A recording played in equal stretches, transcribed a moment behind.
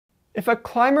If a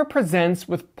climber presents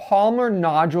with palmar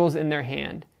nodules in their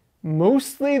hand,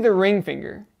 mostly the ring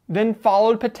finger, then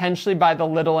followed potentially by the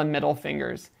little and middle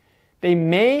fingers, they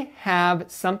may have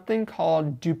something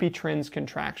called Dupuytren's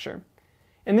contracture.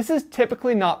 And this is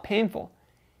typically not painful,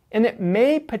 and it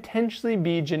may potentially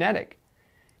be genetic.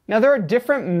 Now, there are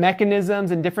different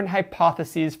mechanisms and different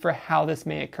hypotheses for how this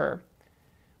may occur.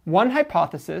 One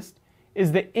hypothesis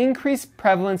is the increased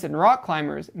prevalence in rock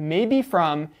climbers may be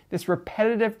from this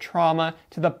repetitive trauma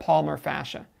to the palmar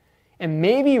fascia. And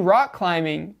maybe rock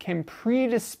climbing can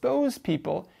predispose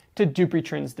people to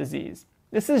Dupuytren's disease.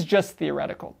 This is just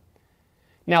theoretical.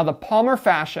 Now, the palmar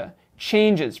fascia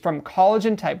changes from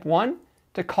collagen type 1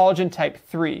 to collagen type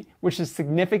 3, which is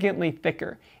significantly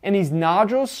thicker, and these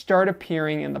nodules start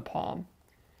appearing in the palm.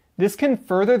 This can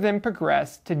further then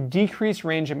progress to decrease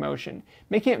range of motion,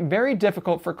 making it very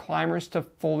difficult for climbers to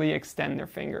fully extend their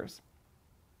fingers.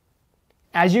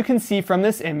 As you can see from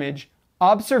this image,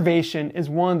 observation is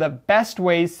one of the best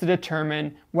ways to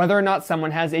determine whether or not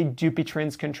someone has a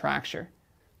Dupuytren's contracture.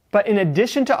 But in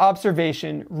addition to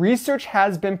observation, research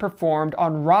has been performed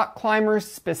on rock climbers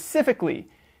specifically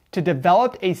to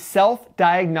develop a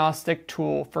self-diagnostic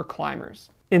tool for climbers.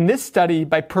 In this study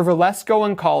by Pervolesco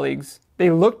and colleagues, they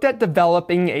looked at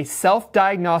developing a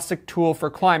self-diagnostic tool for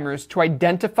climbers to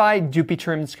identify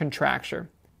Dupuytren's contracture.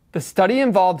 The study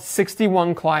involved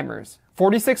 61 climbers,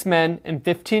 46 men and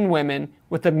 15 women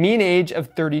with a mean age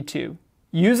of 32.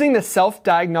 Using the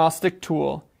self-diagnostic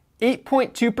tool,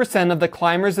 8.2% of the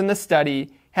climbers in the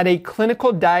study had a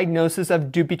clinical diagnosis of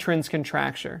Dupuytren's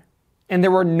contracture, and there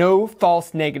were no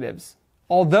false negatives,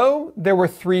 although there were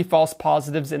 3 false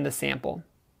positives in the sample.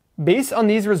 Based on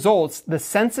these results, the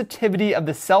sensitivity of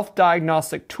the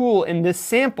self-diagnostic tool in this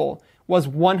sample was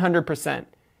 100%,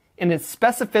 and its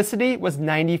specificity was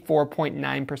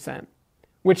 94.9%,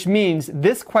 which means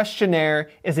this questionnaire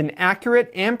is an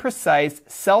accurate and precise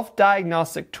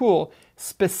self-diagnostic tool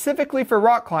specifically for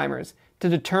rock climbers to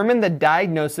determine the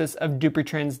diagnosis of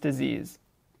Dupuytren's disease.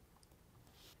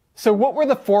 So what were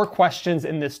the 4 questions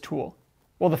in this tool?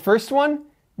 Well, the first one,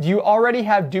 do you already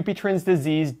have Dupuytren's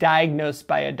disease diagnosed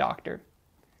by a doctor?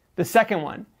 The second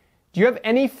one, do you have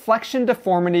any flexion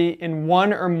deformity in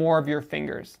one or more of your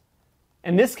fingers?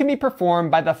 And this can be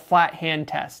performed by the flat hand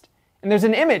test. And there's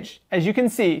an image, as you can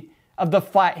see, of the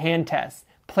flat hand test,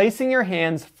 placing your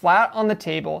hands flat on the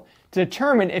table to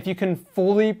determine if you can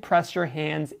fully press your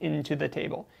hands into the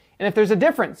table, and if there's a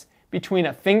difference between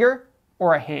a finger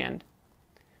or a hand.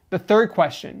 The third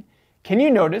question, can you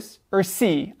notice or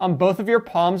see on both of your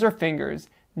palms or fingers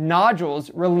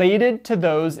nodules related to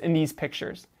those in these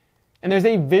pictures? And there's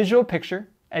a visual picture,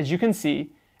 as you can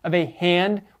see, of a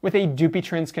hand with a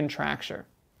Dupuytren's contracture.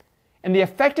 And the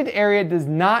affected area does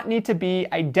not need to be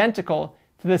identical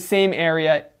to the same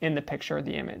area in the picture or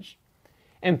the image.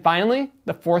 And finally,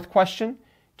 the fourth question,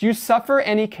 do you suffer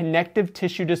any connective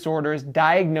tissue disorders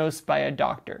diagnosed by a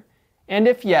doctor? And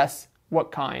if yes,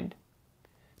 what kind?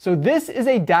 So this is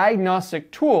a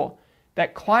diagnostic tool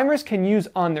that climbers can use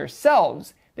on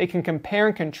themselves. They can compare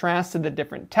and contrast to the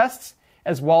different tests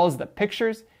as well as the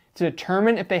pictures to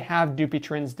determine if they have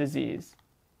Dupuytren's disease.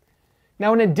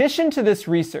 Now, in addition to this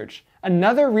research,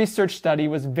 another research study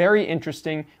was very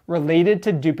interesting related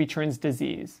to Dupuytren's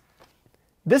disease.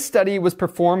 This study was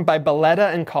performed by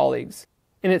Belletta and colleagues,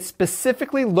 and it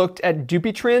specifically looked at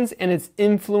Dupuytren's and its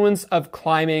influence of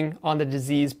climbing on the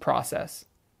disease process.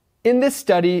 In this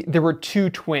study, there were 2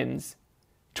 twins.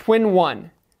 Twin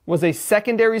 1 was a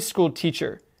secondary school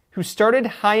teacher who started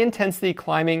high-intensity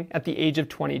climbing at the age of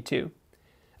 22.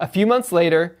 A few months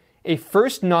later, a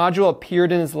first nodule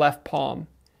appeared in his left palm.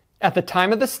 At the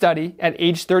time of the study, at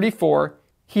age 34,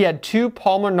 he had 2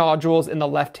 palmar nodules in the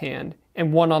left hand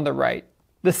and 1 on the right.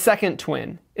 The second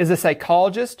twin is a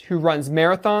psychologist who runs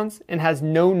marathons and has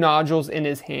no nodules in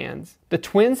his hands. The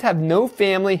twins have no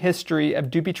family history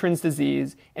of Dupuytren's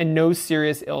disease and no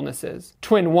serious illnesses.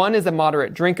 Twin 1 is a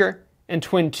moderate drinker, and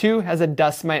twin 2 has a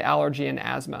dust mite allergy and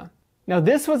asthma. Now,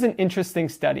 this was an interesting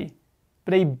study,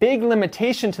 but a big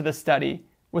limitation to the study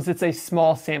was it's a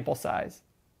small sample size,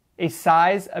 a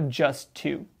size of just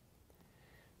 2.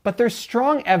 But there's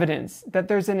strong evidence that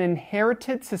there's an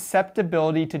inherited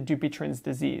susceptibility to Dupuytren's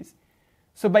disease.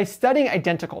 So by studying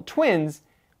identical twins,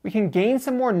 we can gain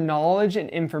some more knowledge and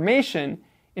information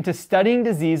into studying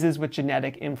diseases with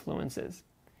genetic influences.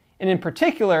 And in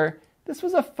particular, this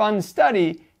was a fun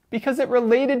study because it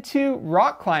related to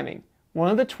rock climbing. One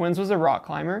of the twins was a rock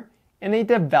climber, and they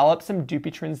developed some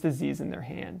Dupuytren's disease in their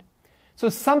hand. So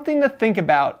something to think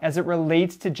about as it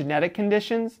relates to genetic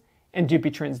conditions and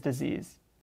Dupuytren's disease.